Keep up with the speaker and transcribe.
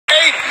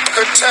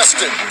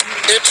contestant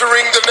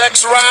entering the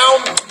next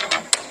round,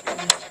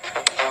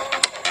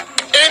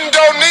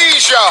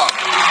 Indonesia.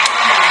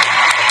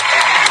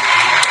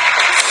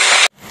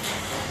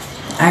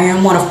 I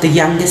am one of the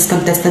youngest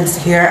contestants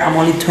here. I'm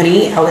only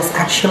 20. I was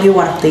actually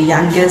one of the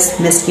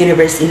youngest Miss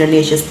Universe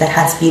Indonesias that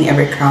has been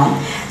ever crowned.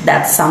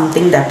 That's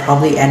something that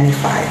probably any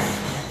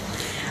 5.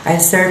 I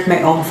serve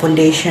my own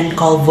foundation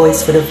called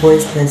Voice for the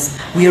Voiceless.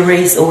 We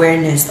raise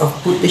awareness of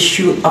put the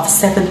issue of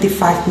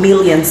 75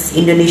 million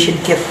Indonesian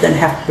kids that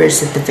have birth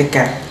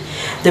certificate.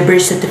 The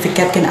birth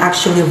certificate can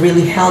actually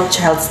really help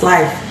child's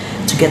life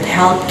to get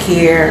health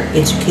care,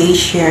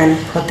 education,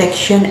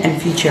 protection,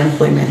 and future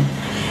employment.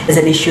 It's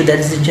an issue that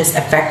doesn't just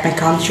affect my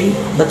country,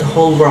 but the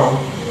whole world.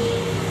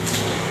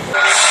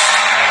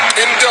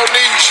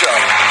 Indonesia.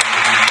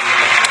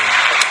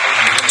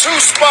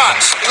 2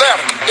 spots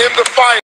left in the final.